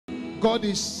God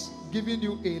is giving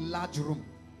you a large room,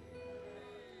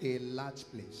 a large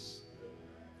place.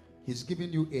 He's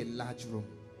giving you a large room.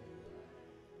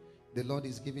 The Lord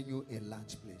is giving you a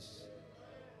large place.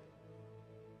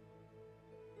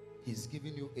 He's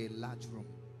giving you a large room.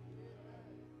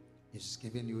 He's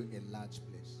giving you a large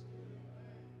place.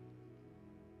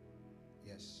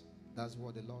 Yes, that's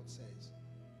what the Lord says.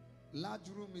 Large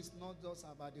room is not just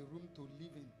about a room to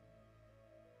live in.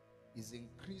 It's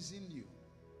increasing you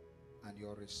and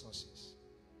your resources,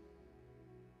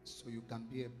 so you can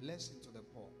be a blessing to the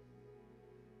poor.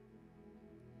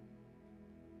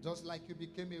 Just like you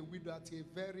became a widow at a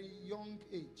very young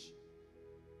age,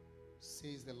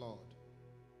 says the Lord.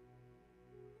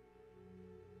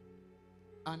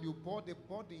 And you bore the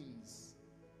burdens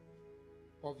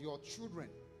of your children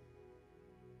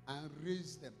and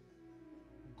raised them.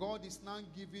 God is now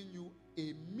giving you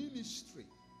a ministry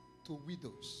to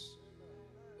widows,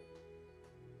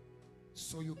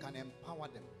 so you can empower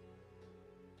them.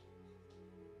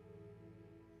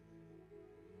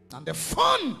 And the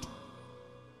fund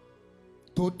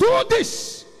to do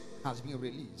this has been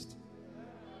released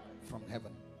from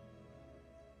heaven.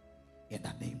 In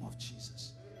the name of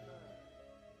Jesus.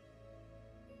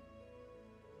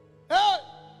 Hey!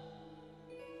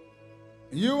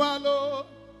 You alone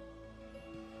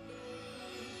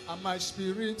and my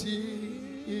spirit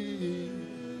in.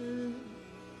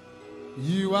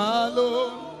 You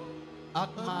alone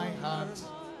at my heart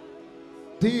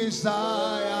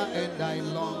desire, and I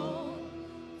long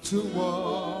to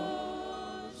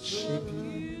worship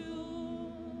you.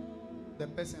 The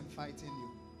person fighting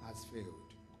you has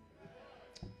failed.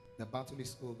 The battle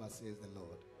is over, says the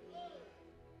Lord.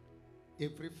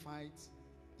 Every fight,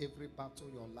 every battle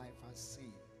your life has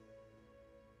seen,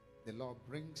 the Lord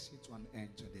brings it to an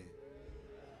end today.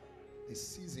 The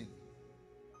season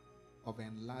of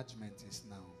enlargement is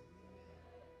now.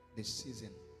 The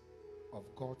season of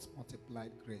God's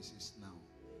multiplied grace is now.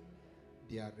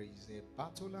 There is a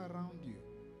battle around you.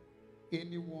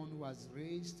 Anyone who has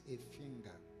raised a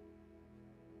finger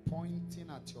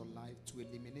pointing at your life to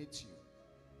eliminate you,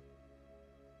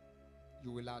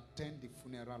 you will attend the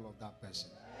funeral of that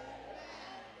person.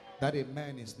 That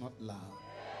amen is not loud.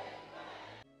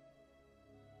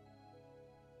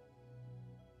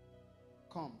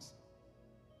 Comes.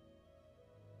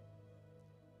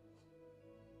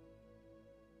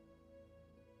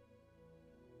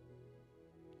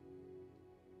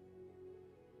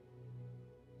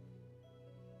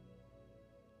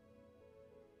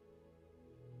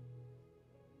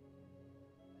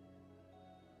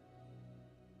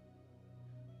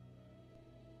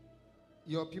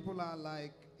 Your people are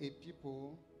like a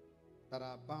people that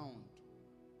are bound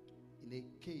in a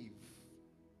cave.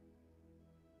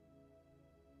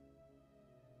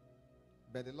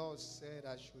 But the Lord said,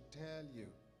 I should tell you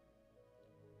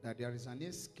that there is an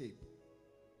escape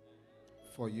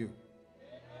for you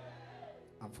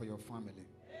and for your family.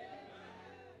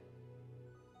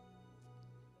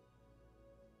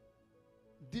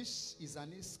 This is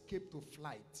an escape to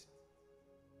flight.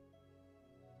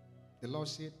 The Lord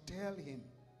said, tell him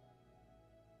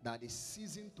that the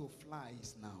season to fly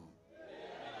is now.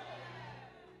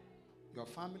 Your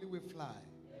family will fly.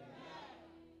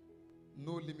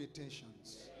 No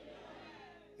limitations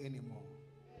anymore.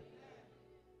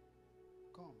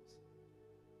 Comes.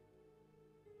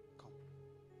 Come.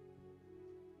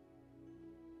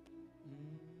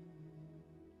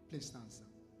 Please stand, sir.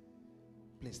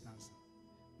 Please stand, sir.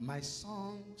 My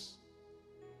songs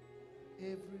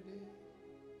every day.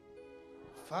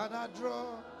 Father,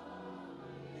 draw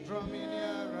me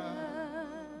nearer.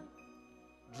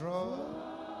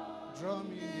 Draw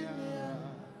me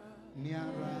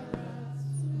nearer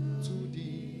to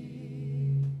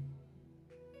thee.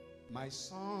 My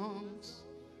songs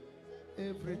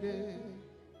every day.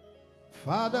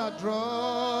 Father,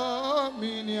 draw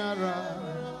me nearer.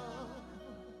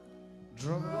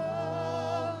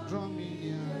 Draw me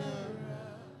nearer.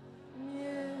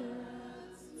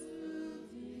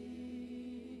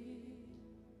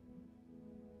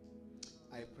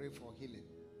 I pray for healing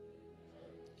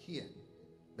here,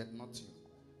 but not you.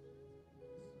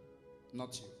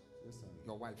 Not you. Yes, sir.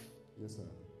 Your wife. Yes, sir.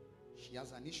 She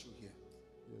has an issue here.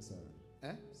 Yes, sir.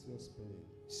 Eh? Serious pain.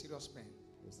 Serious pain.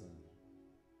 Yes, sir.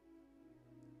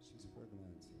 She's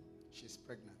pregnant. She's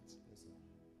pregnant. Yes, sir.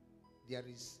 There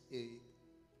is a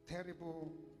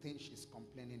terrible thing she's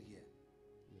complaining here.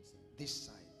 Yes, sir.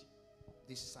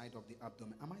 This side of the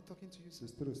abdomen. Am I talking to you, sir?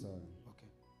 It's true, sir. Okay.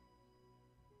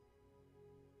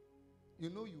 You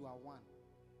know you are one.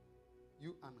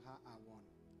 You and her are one.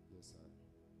 Yes, sir.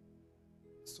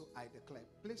 So I declare,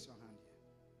 place your hand here.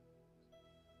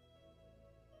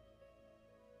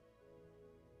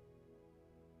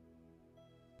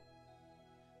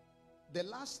 The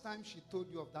last time she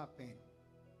told you of that pain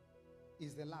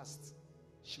is the last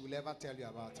she will ever tell you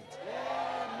about it.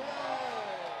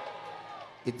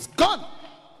 It's gone.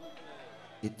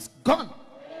 It's gone.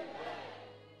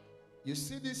 You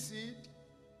see this seed,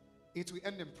 it will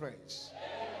end in praise.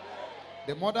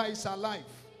 The mother is alive.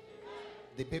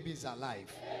 The baby is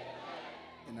alive.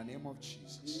 In the name of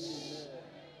Jesus.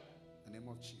 In the name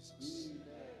of Jesus.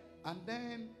 And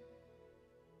then,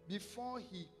 before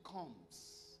he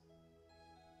comes,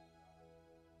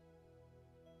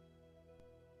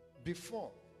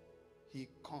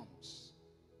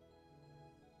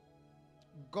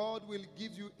 God will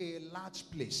give you a large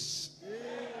place. Amen.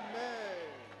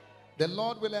 The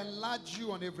Lord will enlarge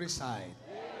you on every side.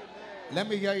 Amen. Let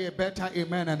me hear a better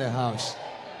amen in the house.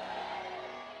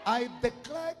 I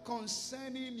declare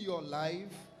concerning your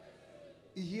life,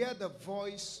 hear the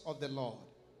voice of the Lord.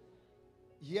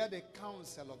 Hear the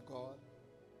counsel of God.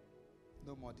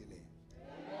 No more delay.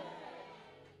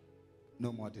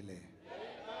 No more delay.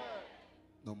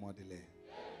 No more delay.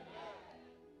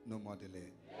 No more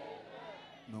delay.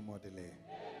 No more delay.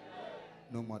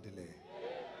 No more delay.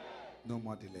 No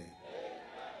more delay.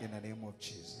 In the name of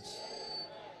Jesus.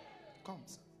 Come,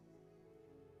 sir.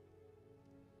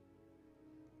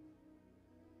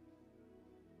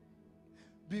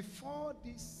 Before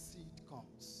this seed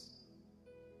comes,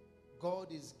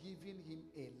 God is giving him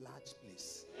a large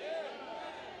place.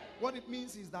 What it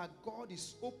means is that God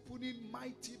is opening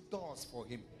mighty doors for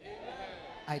him.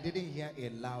 I didn't hear a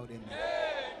loud amen.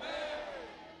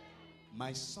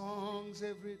 My songs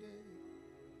every day,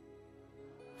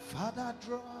 Father,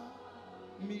 draw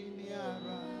me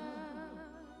nearer,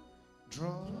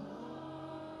 draw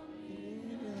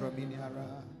me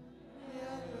nearer.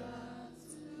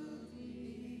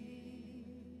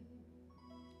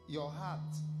 Your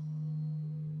heart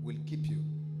will keep you.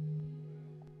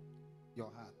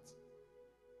 Your heart.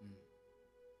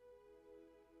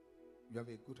 You have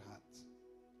a good heart.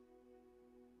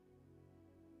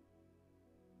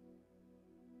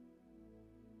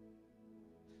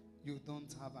 You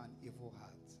don't have an evil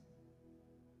heart.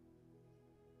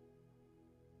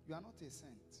 You are not a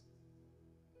saint,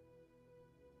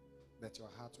 but your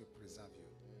heart will preserve you.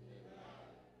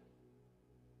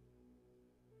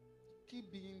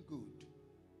 Keep being good.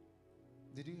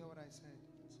 Did you hear what I said?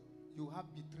 You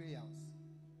have betrayals.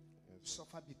 You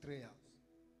suffer betrayals.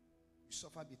 You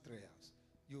suffer betrayals.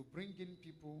 You bring in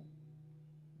people,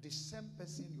 the same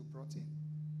person you brought in,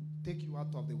 take you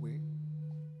out of the way.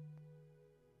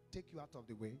 Take you out of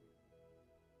the way.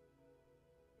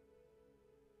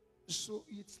 So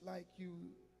it's like you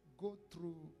go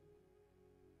through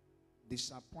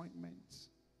disappointments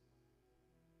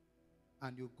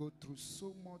and you go through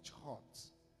so much hurt.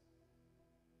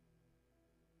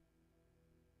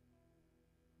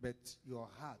 But your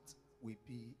heart will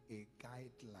be a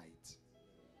guide light.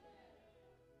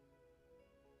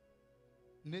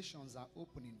 Nations are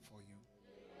opening for you.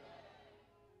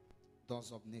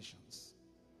 Doors of nations.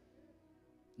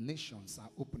 Nations are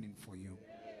opening for you.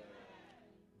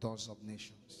 Doors of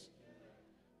nations.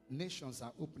 Nations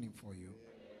are opening for you.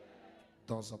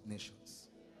 Doors of nations.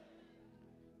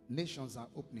 Nations are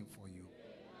opening for you.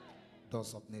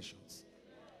 Doors of nations.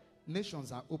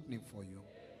 Nations are opening for you.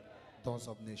 Doors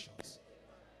of nations.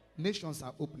 Nations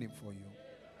are opening for you.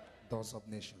 Doors of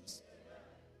nations.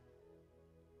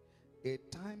 A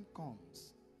time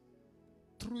comes,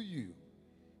 through you,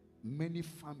 many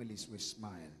families will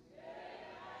smile.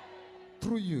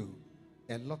 Through you,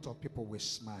 a lot of people will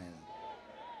smile.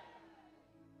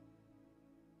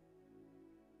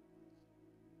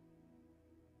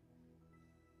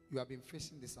 You have been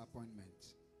facing disappointment.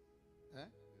 Eh? Yes, sir.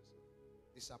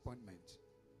 Disappointment.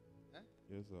 Eh?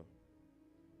 Yes, sir.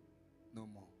 No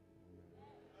more.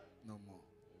 No more.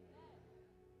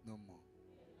 No more.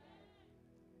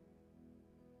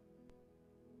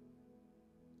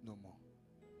 No more.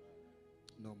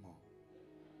 No more.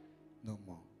 No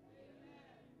more.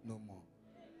 No more.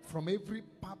 From every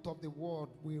part of the world,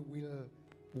 we will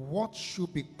watch you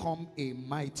become a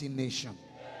mighty nation.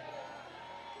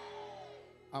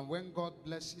 And when God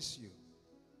blesses you,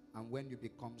 and when you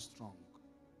become strong,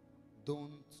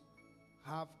 don't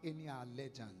have any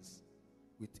allegiance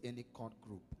with any court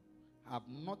group. Have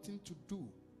nothing to do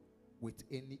with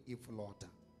any evil order.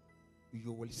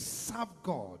 You will serve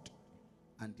God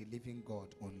and the living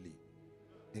God only.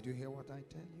 Did you hear what I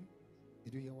tell you?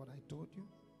 Did you hear what I told you?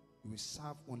 You will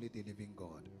serve only the living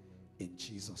God. In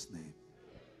Jesus' name.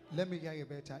 Let me hear a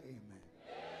better amen.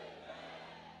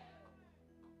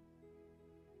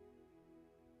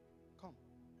 Come.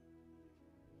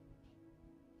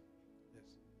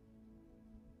 Yes.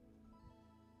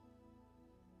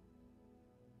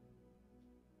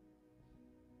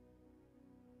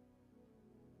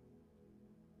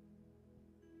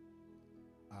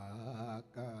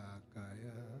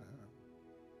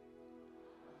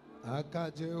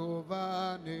 aka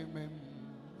Jehova nemem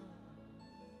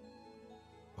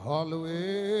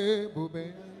always bube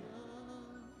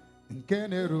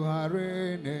nkene ruhare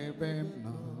nebem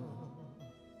no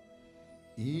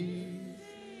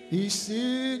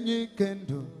isinyi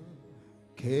kendo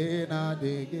kena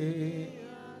dege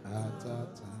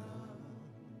atata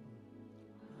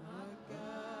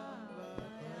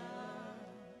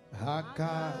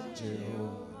aka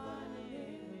Jehova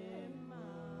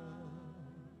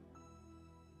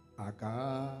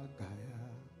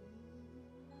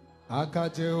aka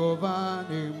Jehovah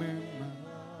nemema.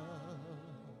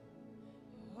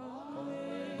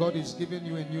 God is giving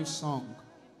you a new song.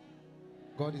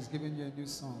 God is giving you a new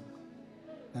song.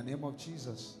 In the name of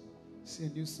Jesus, say a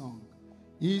new song.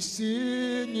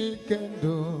 Isinyi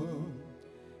kendo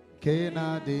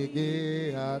kena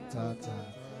dege atata.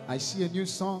 I see a new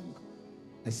song.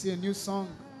 I see a new song.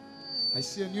 I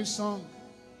see a new song.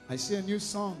 I see a new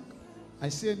song. I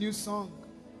see a new song.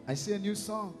 I see a new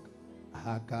song.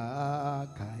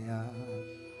 Hakakaya.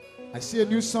 I see a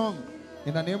new song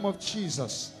in the name of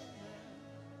Jesus.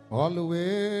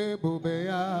 Always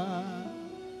bubeya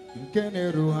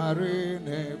nkene ruhare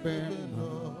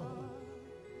nebeno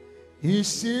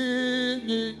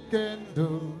isinyi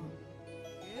kendo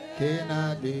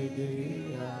kena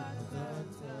dege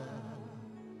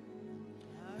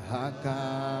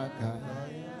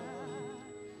hakakaya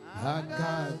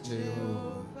haka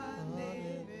Jehova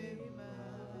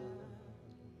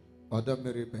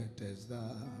Odamiri Bethesda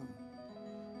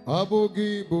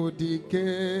Abugi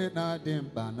Budike na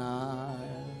dimbana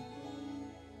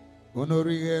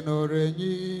Onorihe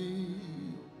norenyi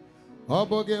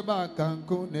Oboge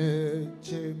bakankune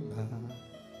chemba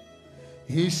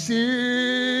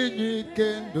Isinyi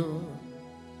kendo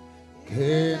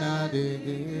Kena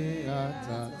dege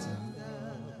atata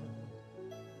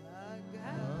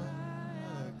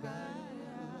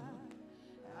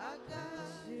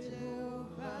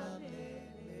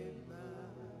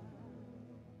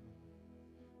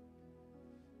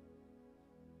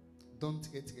Don't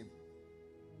hate him.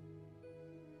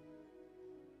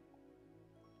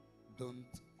 Don't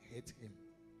hate him.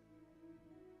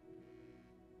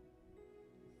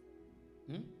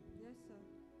 Yes, sir.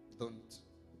 Don't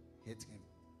hate him.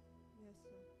 Yes,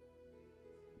 sir.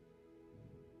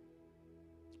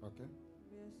 Okay?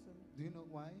 Yes, sir. Do you know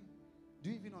why? Do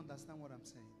you even understand what I'm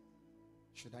saying?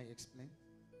 Should I explain?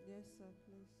 Yes, sir,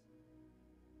 please.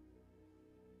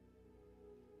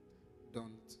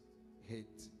 Don't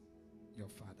hate your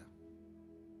father.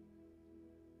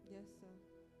 Yes,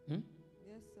 sir. Hmm?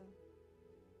 Yes, sir.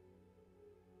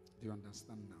 Do you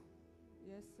understand now?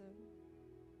 Yes, sir.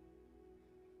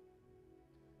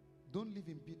 Don't live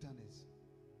in bitterness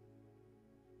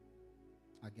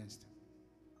against him.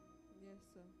 Yes,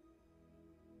 sir.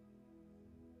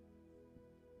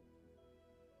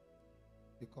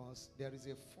 Because there is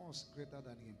a force greater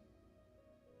than him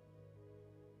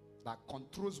that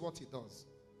controls what he does.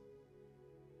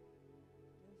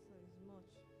 Yes, sir, it's much.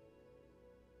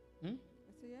 Hmm?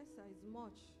 I say, yes, sir, it's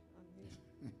much on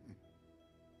him.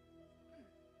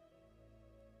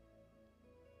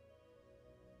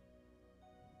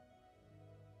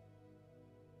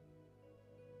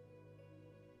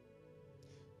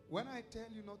 When I tell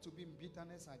you not to be in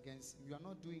bitterness against him, you are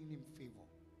not doing him favor.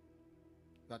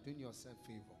 You are doing yourself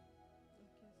favor.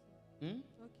 Okay, sir. Hmm?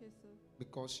 Okay, sir.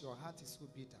 Because your heart is so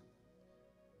bitter.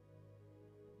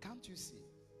 Can't you see?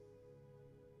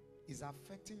 It's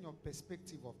affecting your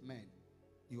perspective of men.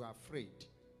 You are afraid.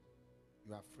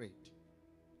 You are afraid.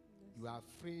 Yes. You are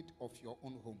afraid of your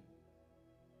own home.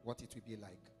 What it will be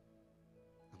like.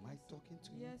 Am I Yes, sir. talking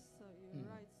to you? Yes, sir. You're Hmm.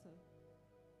 right, sir.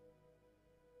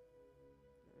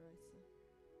 You're right, sir.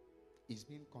 It's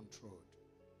being controlled.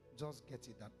 Just get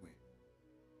it that way.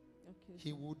 Okay. He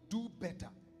sir. will do better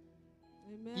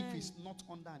Amen. if he's not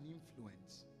under an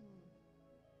influence.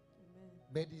 Amen.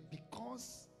 But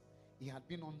because he had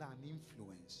been under an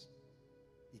influence,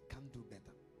 he can't do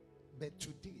better. But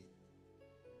today,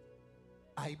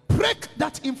 I break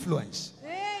that influence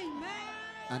Amen.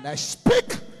 and I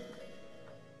speak.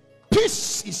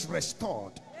 Peace is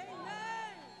restored.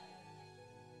 Amen.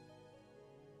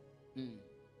 Mm.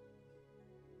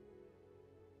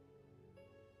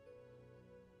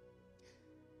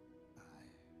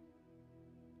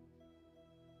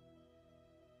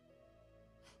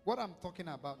 What I'm talking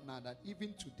about now, that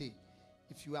even today,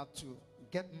 if you are to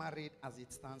get married as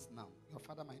it stands now, your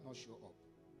father might not show up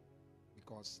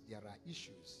because there are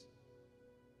issues.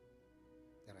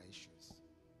 There are issues.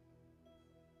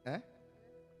 Eh?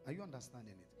 Are you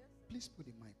understanding it? Yes, sir. Please put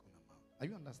the mic on your mouth. Are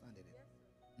you understanding it? Yes,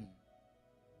 sir.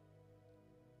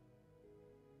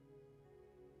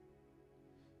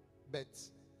 But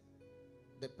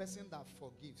the person that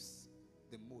forgives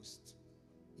the most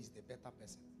is the better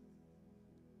person.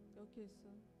 Okay, sir.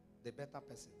 The better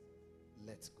person.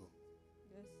 Let's go.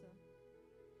 Yes, sir.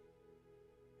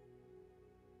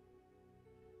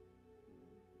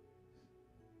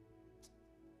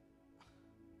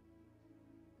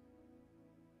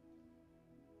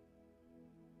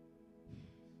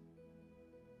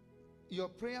 Your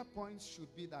prayer points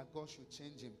should be that God should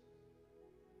change him.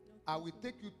 Okay, I will sir.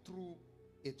 take you through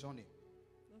a journey.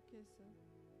 Okay, sir.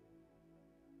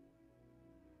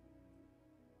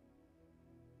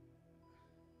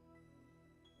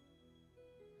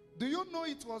 Do you know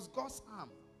it was God's arm,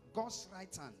 God's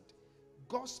right hand,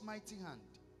 God's mighty hand?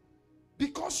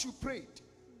 Because you prayed,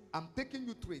 I'm taking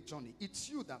you through a journey. It's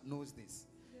you that knows this.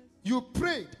 Yes. You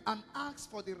prayed and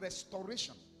asked for the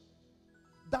restoration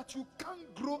that you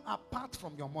can't grow apart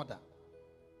from your mother.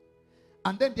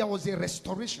 And then there was a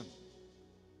restoration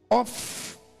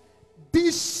of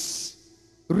this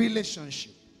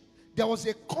relationship. There was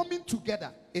a coming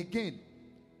together again.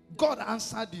 God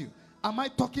answered you. Am I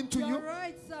talking to you? You're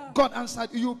right, sir. God answered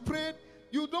you. You prayed.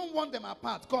 You don't want them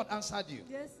apart. God answered you.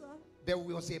 Yes, sir. There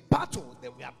was a battle. There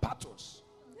were battles.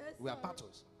 Yes, We are sir.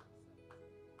 battles.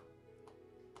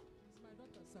 It's my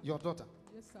daughter, sir. Your daughter.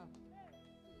 Yes, sir.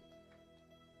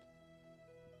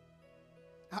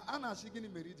 Anna Shigini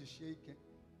Meridi Shake.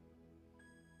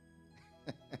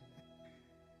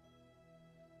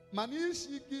 Mani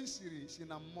Shiki Siri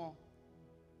Sinamo.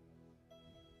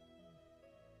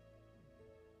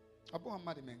 Abu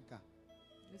Hamadi Menka.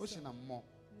 Yes, sir. Oshina Mo.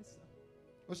 Yes,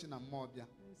 sir. Oshina Mo Bia.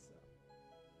 Yes, sir.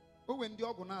 O when the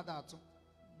Oguna that.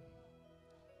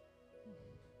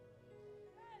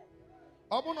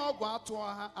 Obuna Ogwa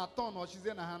Atoa Aton or she's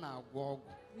in a Hana Wog.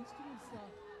 It's true,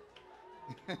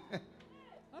 sir.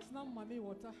 That's not mommy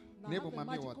water. Now Neighbor have a mommy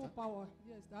magical water. power.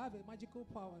 Yes, they have a magical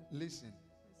power. Listen.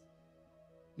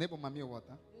 Neighbor Mami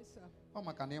water. Yes, sir. Oh,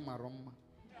 my can ma rom.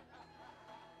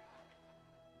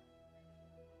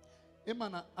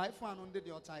 Emana, I found on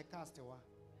the altar I cast a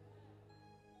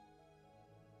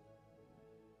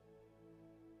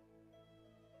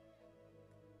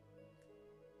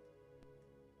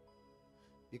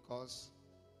because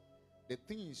the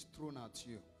thing is thrown at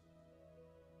you.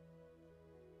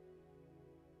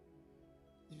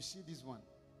 You see this one.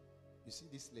 You see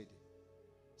this lady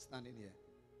standing here.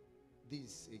 This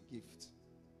is a gift.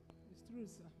 It's true,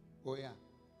 sir. Oh yeah.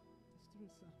 It's true,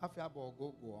 sir.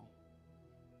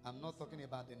 I'm not talking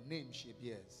about the name she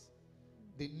bears.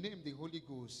 The name the Holy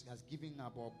Ghost has given her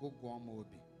about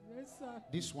Mobi. Yes, sir.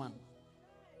 This one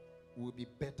will be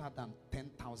better than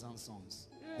 10,000 songs.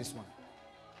 This one.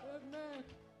 Amen.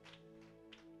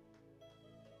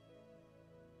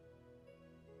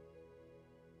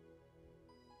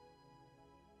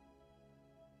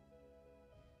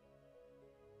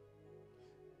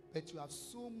 But you have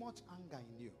so much anger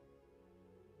in you.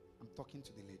 I'm talking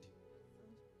to the lady.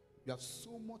 You have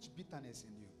so much bitterness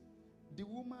in you. The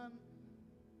woman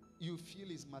you feel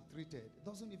is maltreated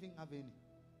doesn't even have any.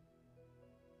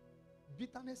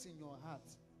 Bitterness in your heart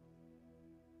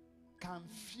can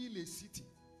fill a city.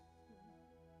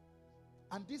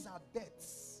 And these are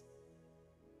debts.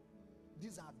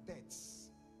 These are debts.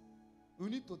 You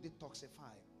need to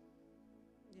detoxify.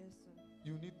 Yes, sir.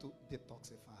 You need to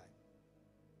detoxify.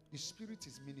 The Spirit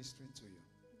is ministering to you.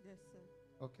 Yes,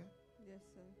 sir. Okay? Yes,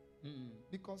 sir.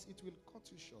 Because it will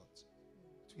cut you short.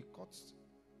 It will cut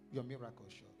your miracle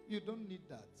short. You don't need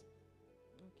that.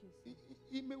 Okay,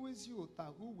 sir.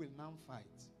 Who will now fight?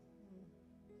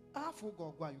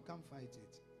 You can't fight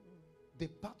it. The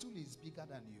battle is bigger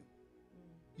than you.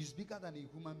 It's bigger than a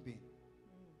human being.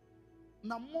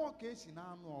 Na more case in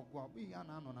anu ogwa, be ya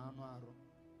na anu aru.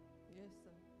 Yes,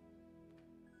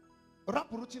 sir.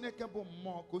 Rapuru Chineke bụ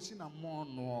mmụọ ka o si na mmụọ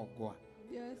nụ ọgụ a.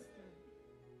 Yes, sir.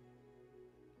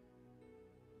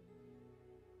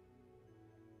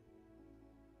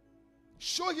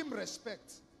 Show him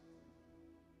respect.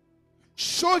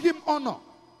 Show him honor.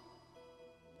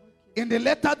 In the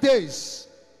latter days,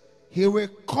 he will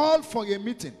call for a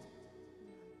meeting.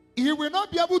 He will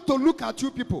not be able to look at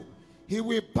you people. He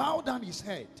will bow down his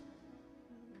head.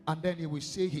 And then he will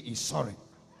say he is sorry.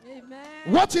 Amen.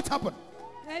 Watch it happen.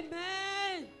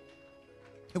 Amen.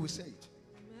 He will say it.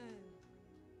 Amen.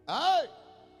 Aye.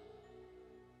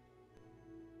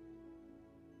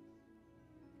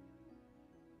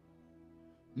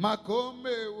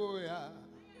 Makomewo ya.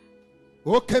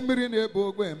 Okemiri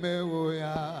n'ebogo emewo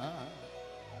ya.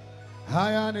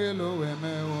 Haya n'elu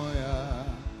emewo ya.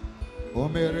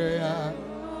 Omere ya.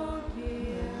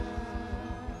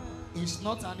 He's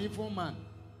not an evil man.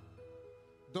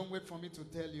 Don't wait for me to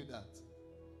tell you that.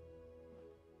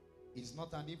 He's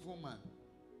not an evil man.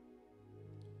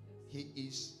 He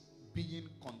is being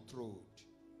controlled.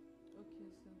 Okay,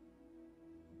 sir.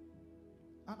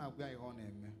 And I'll be on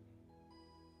him.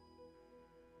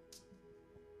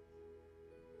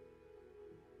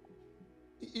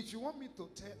 If you want me to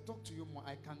talk to you more,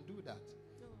 I can do that.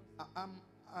 No.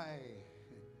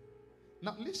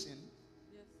 Now listen,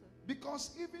 Yes, sir.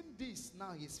 because even this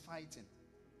now he's fighting.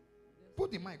 Yes.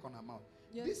 Put the mic on her mouth.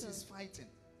 Yes, This sir. is fighting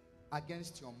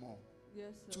against your mom,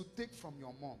 Yes, sir. to take from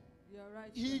your mom. You're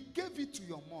right. He Sir. gave it to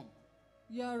your mom.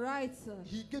 You're right, sir.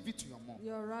 He gave it to your mom.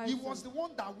 You're right. He sir. was the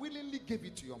one that willingly gave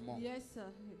it to your mom. Yes, sir.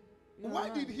 You're Why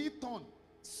right. did he turn?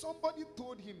 Somebody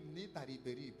told him, "Nita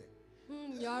riberibe."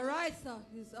 You're right, sir.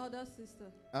 His other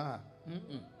sister. Ah.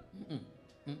 Mm-mm. Mm-mm.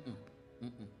 Mm-mm.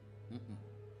 Mm-mm. Mm-mm.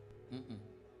 Mm-mm.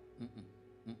 Mm-mm.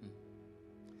 Mm-mm.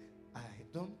 I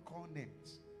don't call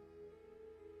names.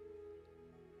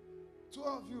 Two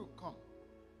of you come.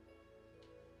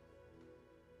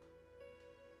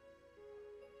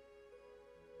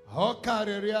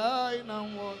 Hokarịrịa na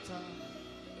water,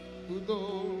 udo,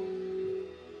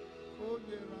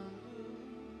 konyera.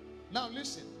 Now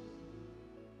listen.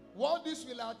 What this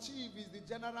will achieve is the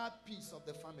general peace of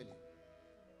the family.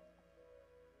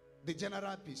 The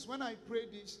general peace. When I pray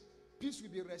this, peace will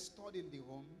be restored in the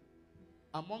home,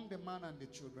 among the man and the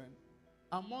children,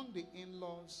 among the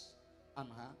in-laws and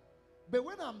her. But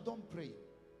when I'm done praying,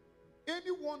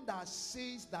 anyone that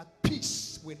says that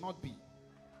peace will not be,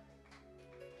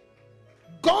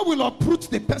 God will uproot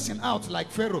the person out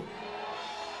like Pharaoh.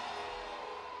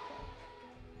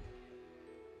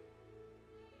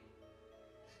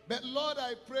 But Lord,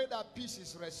 I pray that peace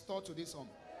is restored to this home.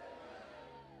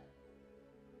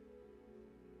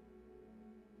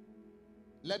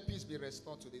 Let peace be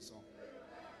restored to this home.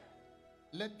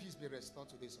 Let peace be restored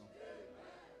to this home.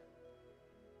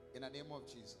 In the name of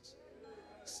Jesus.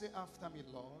 Say after me,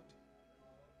 Lord.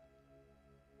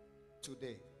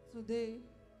 Today,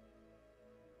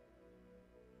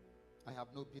 I have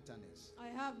no bitterness. I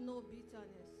have no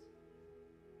bitterness.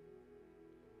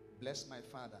 Bless my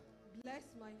father Bless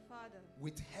my father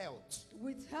with health.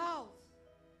 with health.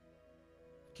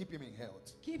 Keep him in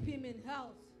health. Keep him in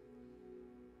health.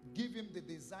 Give him the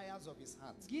desires of his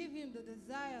heart. Give him the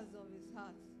desires of his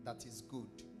heart. That is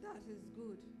good. That is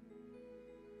good.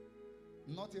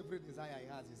 Not every desire he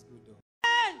has is good though.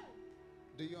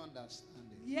 Do you understand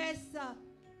it? Yes, sir.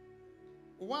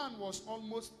 One was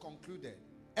almost concluded.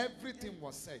 Everything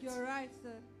was set. You're right,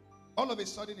 sir. All of a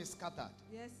sudden it's scattered.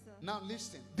 Yes, sir. Now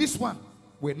listen. This one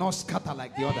will not scatter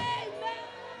like the other. Amen.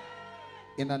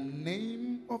 In the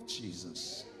name of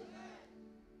Jesus.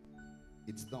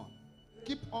 It's done.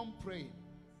 Keep on praying.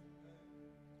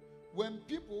 When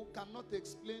people cannot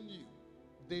explain you,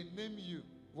 they name you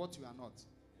what you are not.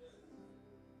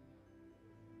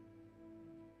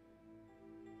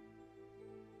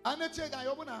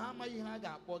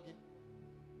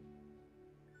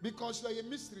 Because you are a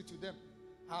mystery to them.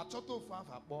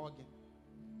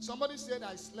 Somebody said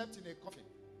I slept in a coffin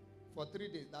for 3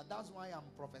 days. That's why I'm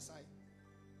prophesying.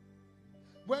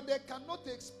 When they cannot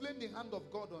explain the hand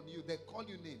of God on you, they call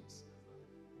you names.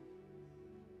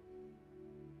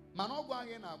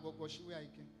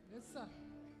 Yes, sir.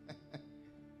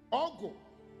 Ogo,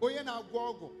 oye na agwo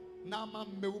ogo, na ama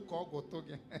mmewu ka ogo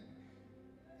toge.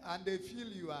 And they feel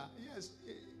you are, yes.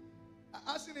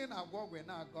 Asini na agwo ogo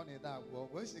na agwo na eda agwo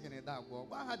ogo, esi gina eda agwo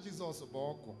ogo. Aha Jesus bụ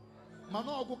ogo.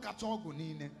 Mana ogo kacha ogo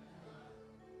niile.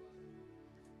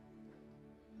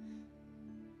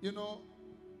 You know,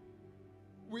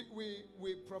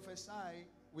 we prophesy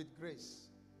with grace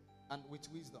and with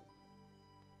wisdom.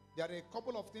 There are a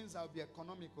couple of things that will be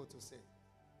economical to say.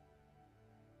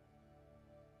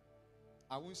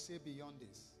 I won't say beyond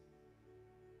this.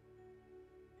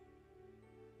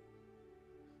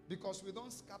 Because we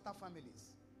don't scatter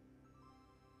families.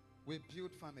 We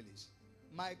build families.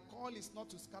 My call is not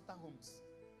to scatter homes.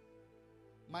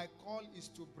 My call is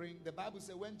to bring, the Bible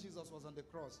says when Jesus was on the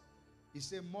cross, he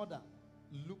said, "Mother,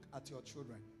 look at your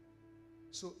children."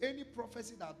 So any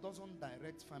prophecy that doesn't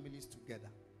direct families together.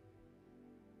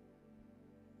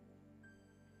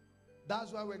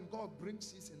 That's why when God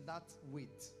brings it in that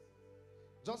weight,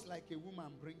 just like a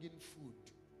woman bringing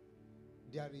food,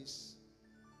 there is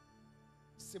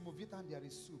semovita and there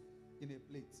is soup in a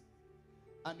plate.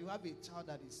 And you have a child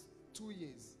that is 2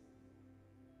 years.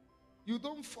 You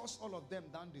don't force all of them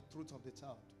down the throat of the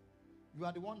child. You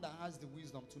are the one that has the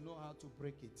wisdom to know how to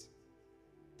break it.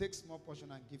 Take small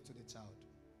portion and give to the child.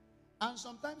 And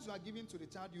sometimes you are giving to the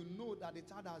child, you know that the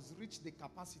child has reached the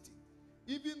capacity.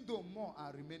 Even though more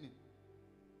are remaining,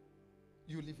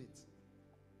 you leave it.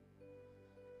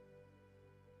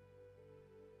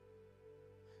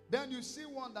 Then you see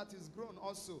one that is grown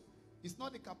also. It's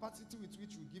not the capacity with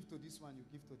which you give to this one, you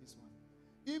give to this one.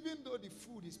 Even though the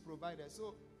food is provided.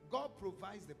 So God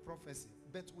provides the prophecy,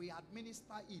 but we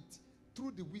administer it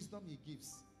through the wisdom he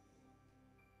gives.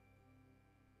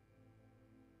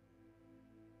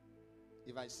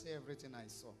 If I say everything I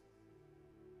saw,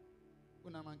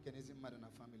 Unaman Kenezi mad on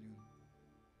a family.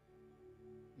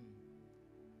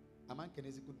 Aman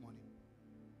Kenezi, good morning.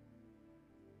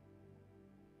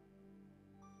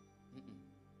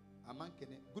 Aman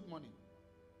Kenezi, good morning.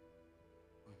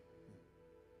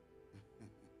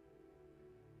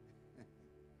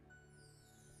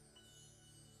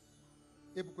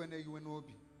 Ebukwene you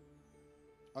obi.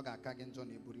 Oga kagen John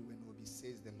Eburi when obi,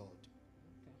 says the Lord.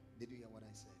 Okay. Did you hear what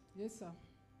I said? Yes, sir.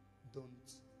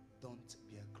 Don't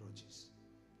bear grudges.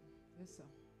 Yes, sir.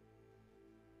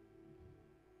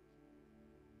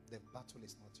 The battle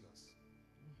is not yours.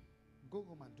 Go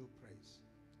home and do praise.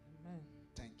 Amen.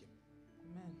 Thank him.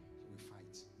 Amen. He will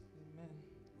fight. Amen.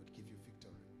 He will give you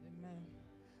victory. Amen.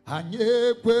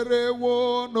 Anye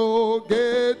kwerewo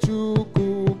n'oge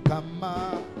Chukwu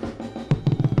kama.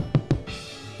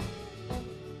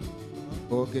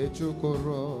 Oge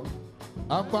Chukwuro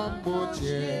akwa mgbochi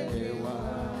ewa.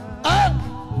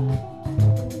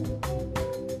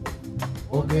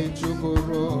 Oge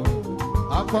Chukwuro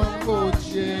akwa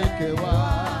mgbochi ekewa.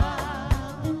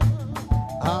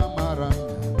 Amara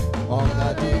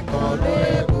ọgadi kọrọ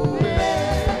ebube.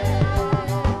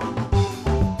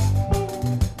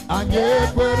 Anyị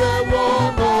ekwerewo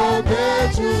n'oge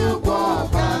Chukwu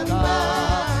ọkaka.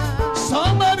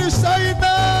 Somebody say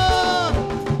that.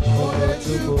 Oge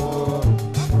Chukwu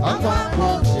akwa mgbochi